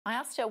I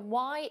asked her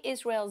why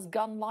Israel's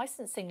gun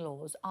licensing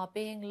laws are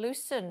being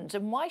loosened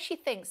and why she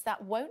thinks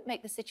that won't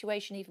make the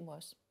situation even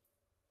worse.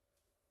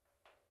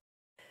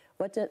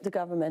 What the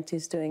government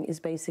is doing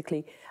is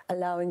basically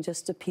allowing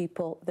just the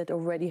people that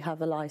already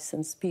have a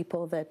license,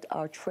 people that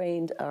are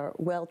trained, are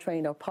well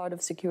trained, are part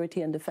of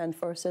security and defense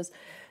forces,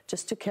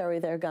 just to carry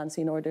their guns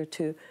in order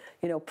to,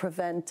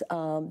 prevent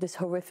this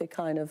horrific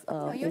kind of,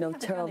 terror violence.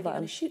 You're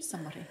going to shoot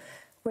somebody.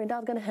 We're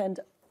not going to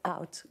hand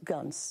out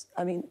guns.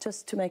 I mean,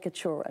 just to make it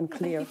sure and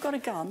clear. If you've got a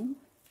gun,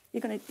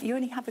 you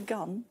only have a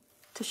gun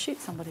to shoot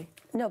somebody.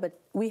 No, but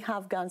we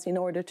have guns in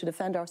order to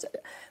defend ourselves.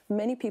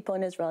 Many people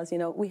in Israel,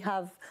 we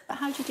have... But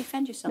how do you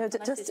defend yourself?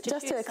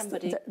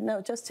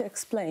 No, just to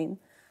explain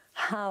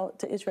how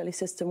the Israeli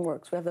system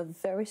works. We have a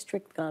very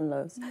strict gun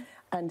laws,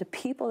 and the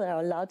people that are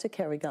allowed to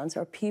carry guns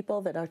are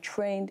people that are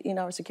trained in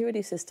our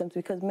security systems,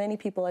 because many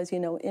people, as you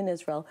know, in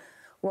Israel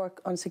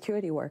work on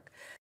security work.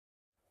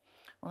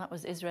 Well, that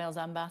was Israel's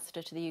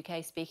ambassador to the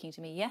UK speaking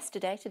to me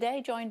yesterday.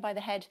 Today, joined by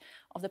the head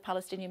of the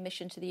Palestinian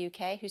mission to the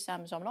UK,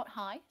 Husam Zomlot.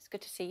 Hi, it's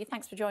good to see you.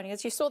 Thanks for joining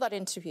us. You saw that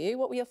interview.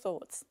 What were your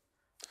thoughts?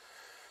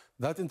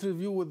 That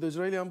interview with the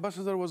Israeli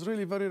ambassador was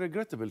really very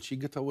regrettable. She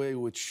got away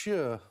with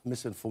sheer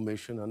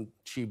misinformation and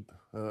cheap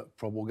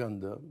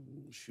propaganda.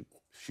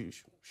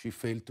 She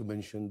failed to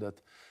mention that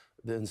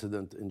the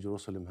incident in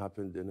Jerusalem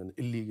happened in an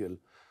illegal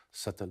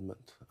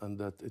settlement, and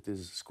that it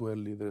is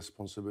squarely the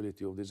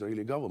responsibility of the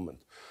Israeli government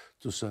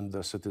to send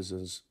their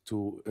citizens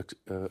to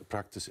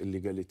practice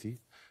illegality.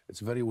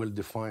 It's very well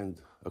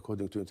defined,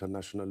 according to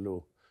international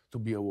law, to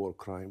be a war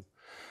crime.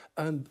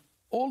 And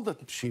all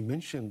that she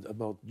mentioned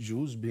about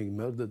Jews being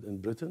murdered in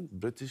Britain,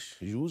 British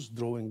Jews,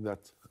 drawing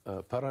that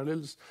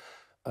parallels,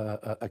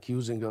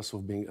 accusing us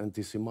of being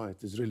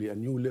anti-Semite, is really a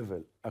new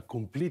level, a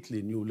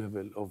completely new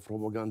level of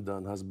propaganda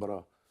and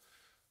hasbara.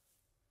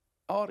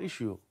 Our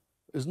issue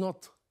is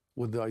not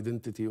with the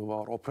identity of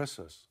our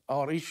oppressors.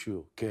 Our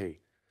issue, Kay,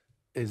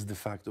 is the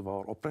fact of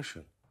our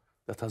oppression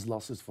that has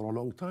lasted for a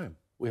long time.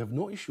 We have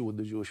no issue with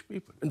the Jewish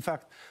people. In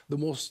fact, the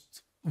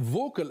most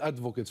vocal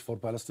advocates for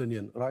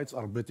Palestinian rights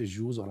are British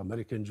Jews or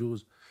American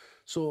Jews.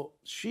 So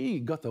she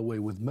got away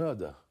with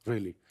murder,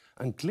 really,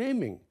 and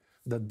claiming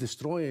that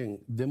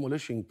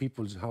demolishing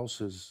people's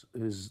houses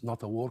is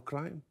not a war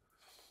crime,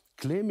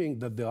 claiming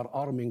that they are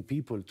arming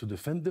people to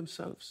defend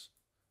themselves.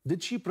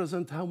 Did she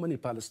present how many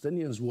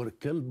Palestinians were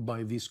killed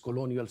by these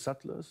colonial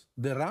settlers?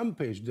 The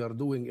rampage they are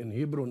doing in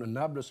Hebron, in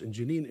Nablus, in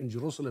Jenin, in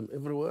Jerusalem,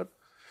 everywhere?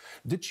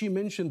 Did she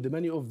mention the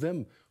many of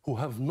them who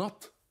have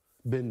not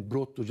been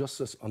brought to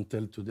justice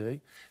until today?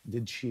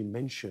 Did she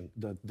mention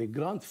that the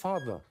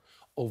grandfather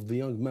of the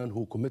young man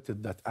who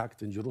committed that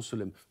act in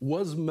Jerusalem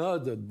was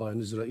murdered by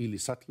an Israeli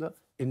settler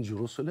in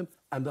Jerusalem,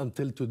 and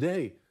until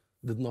today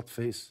did not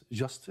face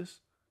justice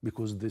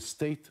because the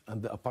state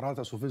and the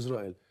apparatus of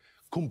Israel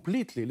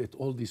completely let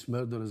all these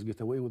murderers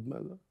get away with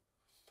murder?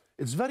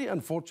 It's very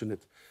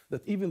unfortunate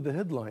that even the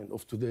headline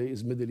of today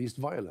is Middle East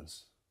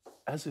violence,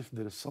 as if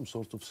there is some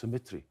sort of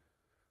symmetry.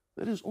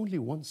 There is only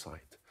one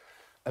side.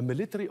 A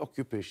military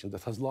occupation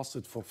that has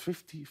lasted for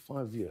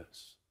 55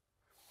 years,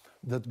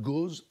 that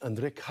goes and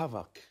wreaks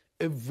havoc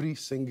every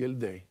single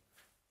day,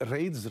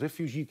 raids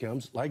refugee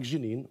camps like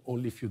Jenin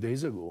only a few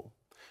days ago,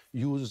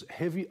 use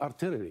heavy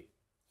artillery,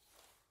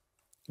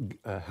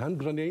 hand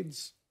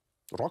grenades,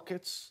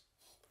 rockets,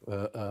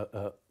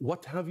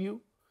 what have you,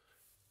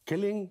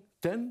 killing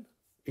 10,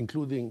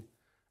 including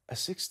a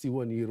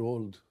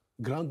 61-year-old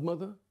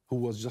grandmother who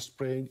was just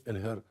praying in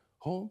her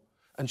home.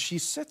 And she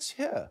sits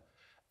here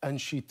and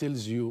she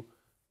tells you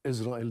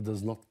Israel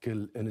does not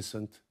kill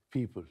innocent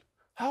people.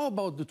 How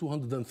about the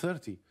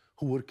 230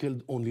 who were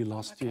killed only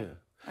last year?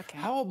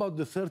 How about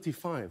the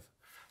 35?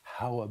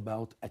 How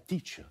about a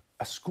teacher,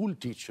 a school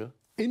teacher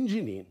in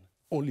Jenin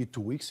only 2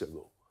 weeks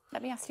ago?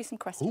 Let me ask you some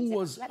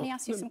questions. Let me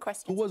ask you some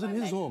questions. Who was in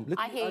his home?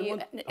 I hear you.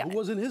 Who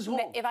was in his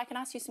home? If I can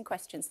ask you some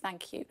questions,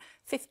 thank you.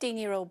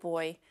 15-year-old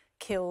boy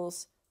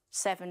kills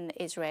 7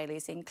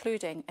 Israelis,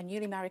 including a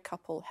newly married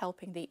couple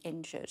helping the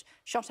injured,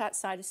 shot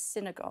outside a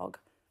synagogue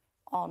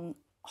on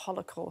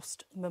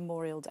Holocaust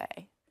Memorial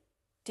Day.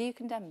 Do you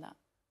condemn that?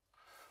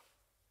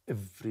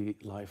 Every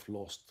life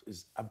lost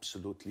is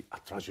absolutely a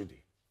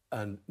tragedy.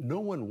 And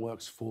no one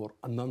works for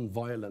a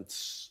non-violent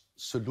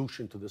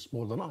solution to this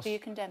more than us. Do you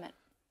condemn it?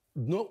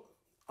 No,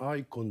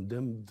 I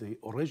condemn the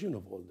origin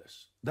of all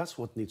this. That's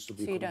what needs to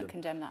be condemned. So you don't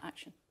condemn that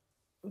action?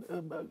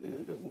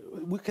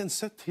 We can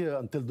sit here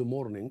until the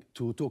morning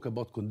to talk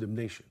about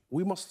condemnation.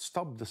 We must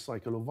stop the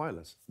cycle of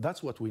violence.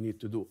 That's what we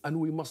need to do. And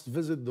we must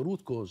visit the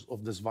root cause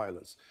of this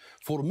violence.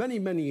 For many,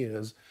 many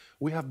years,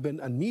 we have been,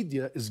 and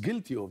media is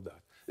guilty of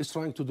that, is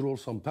trying to draw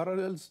some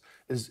parallels,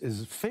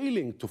 is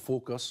failing to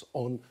focus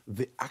on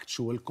the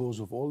actual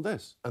cause of all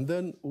this. And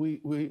then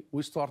we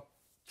start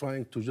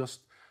trying to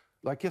just,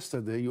 like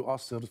yesterday, you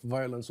asked if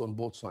violence on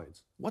both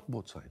sides. What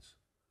both sides?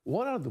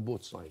 What are the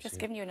both sides? Just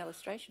giving you an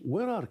illustration.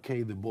 Where are,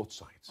 Kay, the both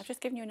sides? I've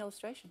just given you an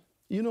illustration.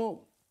 You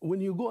know, when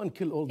you go and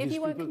kill all these people... If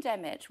you won't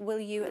condemn it, will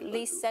you at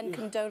least send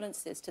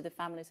condolences to the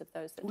families of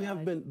those that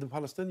died? The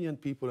Palestinian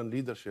people and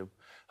leadership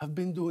have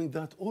been doing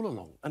that all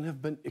along and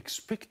have been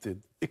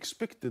expected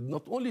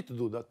not only to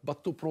do that,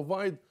 but to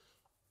provide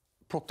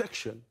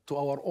protection to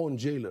our own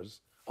jailers,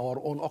 our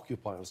own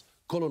occupiers,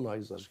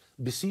 colonizers,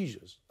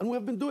 besiegers. And we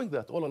have been doing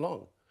that all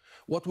along.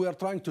 What we are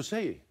trying to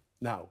say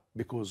now,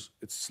 because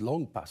it's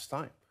long past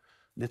time,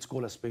 let's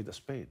call a spade a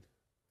spade.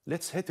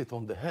 Let's hit it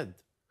on the head.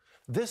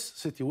 This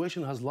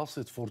situation has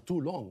lasted for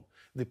too long.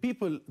 The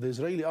people the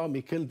Israeli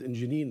army killed in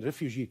Jenin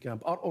refugee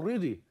camp are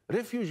already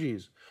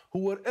refugees who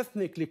were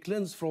ethnically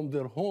cleansed from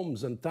their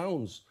homes and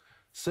towns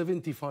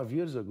 75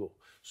 years ago.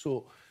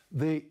 So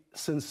they,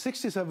 since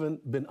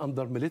 1967, been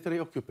under military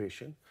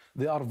occupation.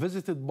 They are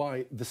visited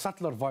by the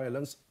settler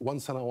violence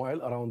once in a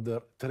while around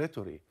their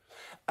territory.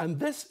 And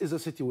this is a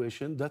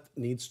situation that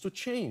needs to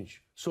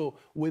change. So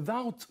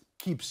without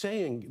keep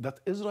saying that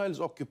Israel's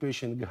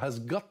occupation has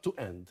got to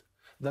end,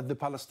 that the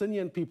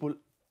Palestinian people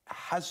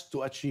has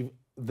to achieve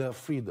their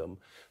freedom,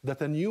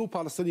 that a new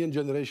Palestinian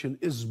generation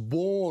is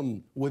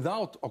born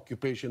without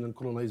occupation and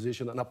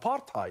colonization and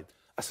apartheid,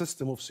 a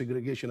system of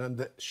segregation and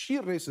the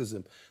sheer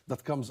racism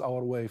that comes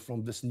our way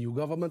from this new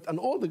government and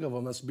all the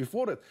governments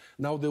before it.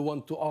 Now they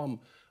want to arm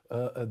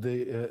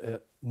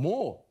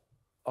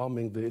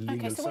arming the illegal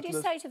settlers. Okay, so what do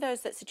you say to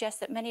those that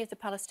suggest that many of the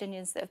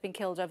Palestinians that have been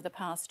killed over the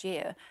past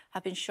year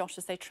have been shot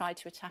as they tried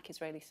to attack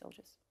Israeli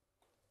soldiers?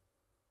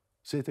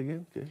 Say it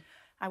again, okay.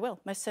 I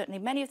will, most certainly.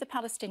 Many of the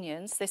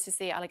Palestinians, this is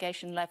the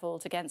allegation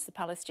levelled against the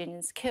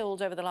Palestinians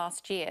killed over the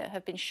last year,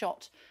 have been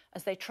shot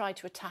as they tried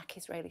to attack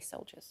Israeli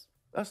soldiers.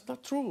 That's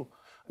not true.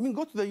 I mean,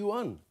 go to the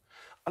UN.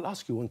 I'll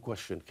ask you one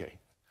question, Kay.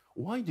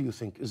 Why do you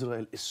think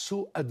Israel is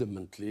so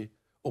adamantly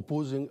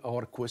opposing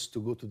our quest to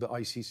go to the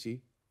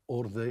ICC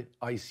or the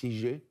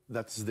ICJ,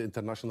 that's the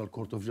International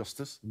Court of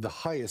Justice, the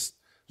highest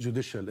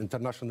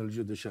international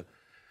judicial?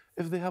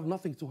 If they have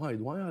nothing to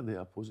hide, why are they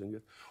opposing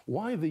it?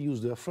 Why they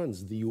use their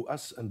friends, the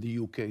US and the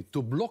UK,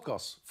 to block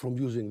us from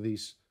using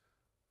these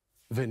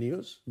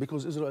venues?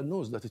 Because Israel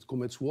knows that it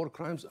commits war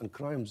crimes and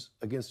crimes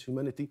against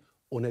humanity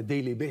on a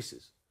daily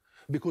basis.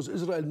 Because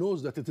Israel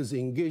knows that it is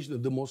engaged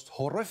in the most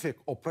horrific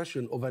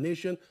oppression of a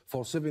nation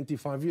for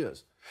 75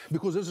 years.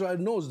 Because Israel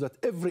knows that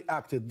every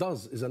act it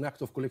does is an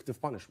act of collective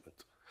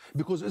punishment.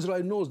 Because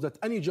Israel knows that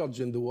any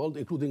judge in the world,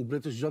 including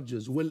British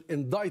judges, will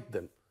indict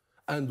them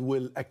and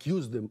will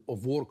accuse them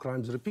of war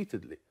crimes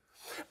repeatedly.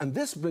 And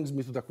this brings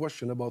me to the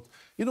question about,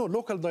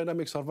 local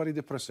dynamics are very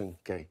depressing,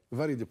 Kay,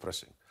 very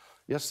depressing.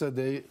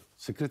 Yesterday,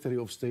 Secretary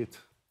of State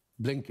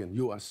Blinken,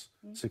 US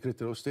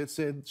Secretary of State,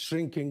 said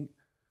shrinking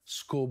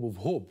scope of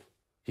hope.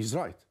 He's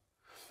right.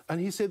 And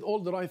he said all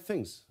the right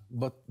things,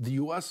 but the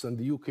US and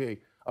the UK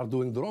are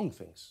doing the wrong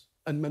things,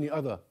 and many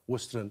other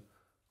Western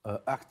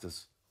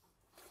actors.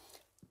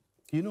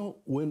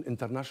 When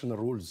international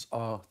rules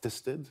are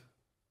tested,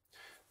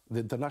 the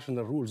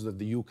international rules that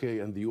the UK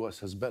and the US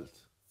has built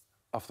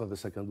after the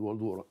Second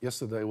World War.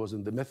 Yesterday I was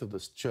in the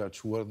Methodist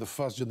Church where the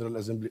first General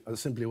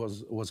Assembly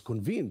was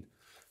convened.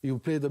 You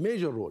played a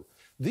major role.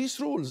 These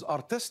rules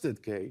are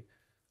tested, Kay,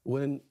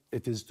 when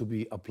it is to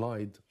be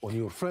applied on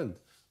your friend,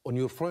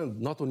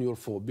 not on your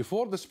foe.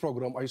 Before this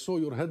program, I saw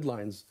your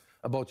headlines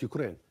about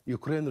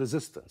Ukraine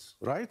resistance,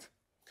 right?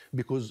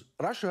 Because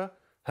Russia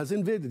has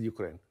invaded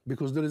Ukraine,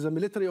 because there is a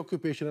military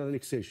occupation and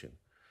annexation.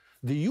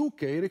 The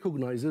UK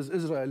recognizes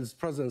Israel's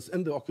presence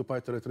in the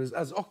occupied territories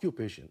as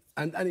occupation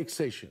and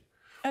annexation.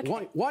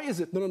 Okay. Why is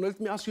it? No, let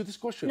me ask you this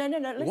question. No.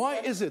 Listen, why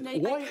is it?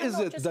 Why is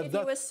it just that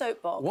give you a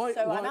soapbox?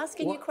 I'm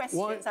asking you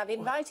questions. I've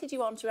invited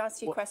you on to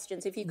ask you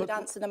questions. If you could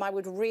answer them, I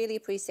would really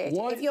appreciate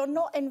it. If you're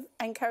not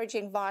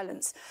encouraging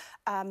violence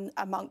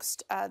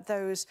amongst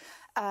those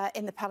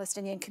in the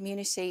Palestinian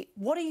community,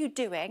 what are you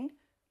doing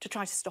to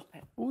try to stop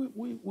it?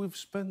 We've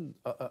spent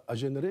a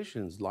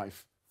generation's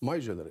life, my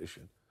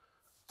generation,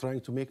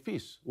 trying to make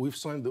peace. We've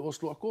signed the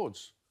Oslo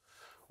Accords.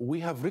 We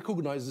have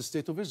recognized the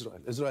state of Israel.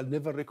 Israel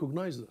never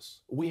recognized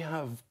us. We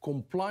have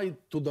complied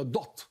to the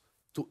dot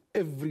to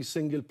every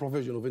single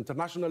provision of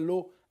international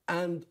law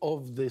and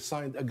of the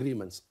signed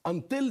agreements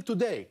until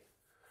today.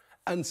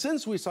 And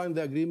since we signed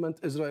the agreement,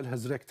 Israel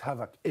has wreaked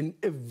havoc in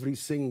every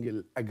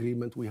single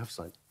agreement we have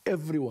signed,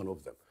 every one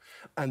of them.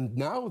 And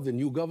now the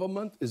new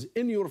government is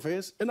in your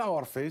face, in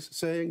our face,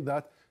 saying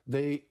that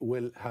they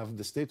will have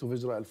the state of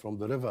Israel from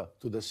the river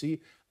to the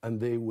sea, and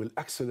they will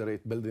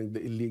accelerate building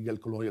the illegal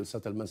colonial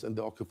settlements in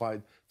the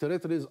occupied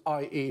territories,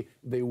 i.e.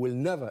 they will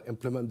never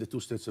implement the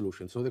two-state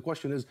solution. So the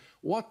question is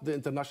what the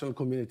international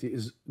community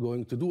is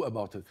going to do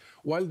about it.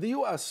 While the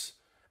US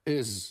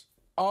is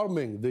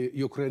arming the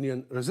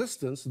Ukrainian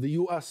resistance, the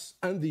US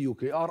and the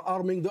UK are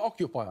arming the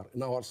occupier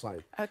on our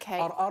side,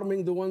 are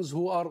arming the ones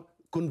who are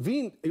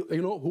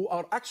who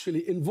are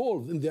actually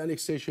involved in the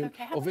annexation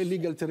of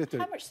illegal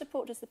territory. How much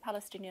support does the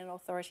Palestinian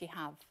Authority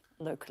have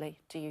locally,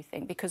 do you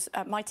think? Because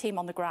my team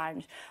on the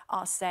ground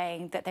are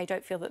saying that they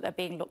don't feel that they're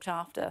being looked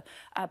after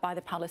by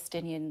the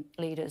Palestinian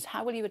leaders.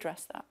 How will you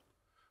address that?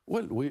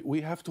 Well,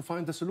 we have to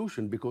find a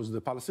solution because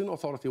the Palestinian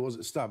Authority was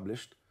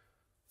established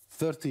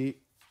 30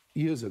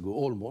 years ago,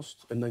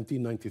 almost, in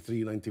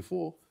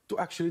 1993-94, to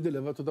actually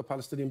deliver to the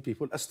Palestinian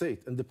people a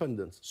state,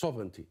 independence,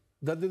 sovereignty.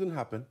 That didn't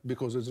happen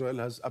because Israel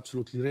has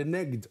absolutely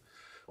reneged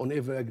on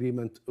every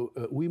agreement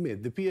we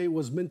made. The PA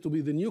was meant to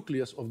be the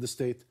nucleus of the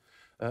state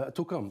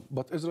to come,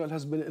 but Israel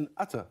has been in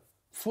utter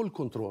full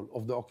control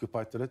of the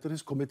occupied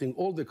territories, committing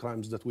all the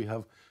crimes that we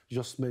have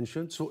just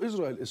mentioned. So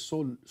Israel is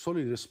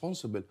solely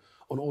responsible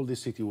on all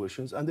these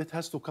situations, and it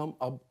has to come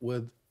up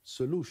with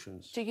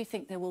solutions. Do you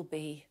think there will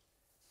be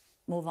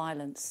more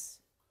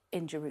violence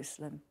in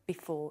Jerusalem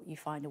before you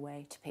find a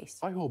way to peace?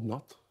 I hope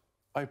not.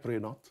 I pray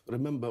not.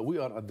 Remember, we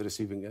are at the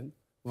receiving end.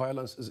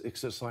 Violence is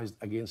exercised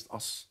against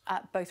us.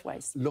 Both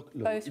ways. Both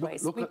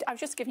ways. I was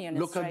just giving you an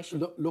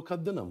illustration. Look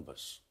at the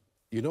numbers.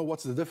 You know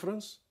what's the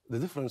difference? The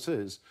difference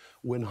is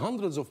when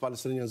hundreds of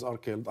Palestinians are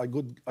killed,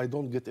 I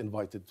don't get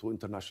invited to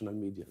international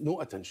media. No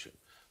attention.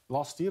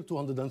 Last year,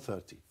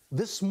 230.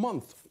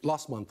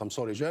 Last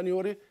month,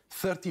 January,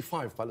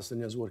 35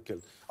 Palestinians were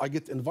killed. I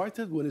get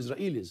invited when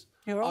Israelis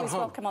You're always are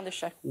harmed. welcome on the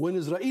show. When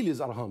Israelis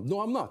are harmed.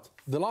 No, I'm not.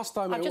 The last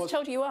time I've just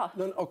told you are.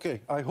 No,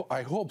 okay,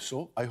 I hope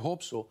so. I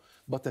hope so.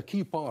 But a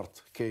key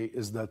part, Kay,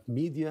 is that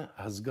media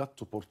has got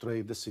to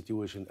portray the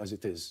situation as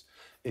it is.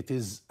 It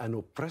is an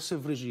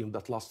oppressive regime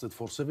that lasted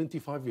for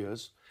 75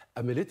 years,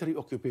 a military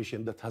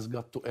occupation that has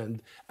got to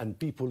end, and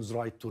people's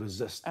right to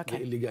resist the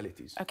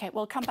illegalities. Okay,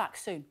 well, come back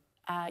soon.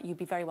 You'd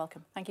be very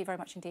welcome. Thank you very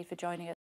much indeed for joining us.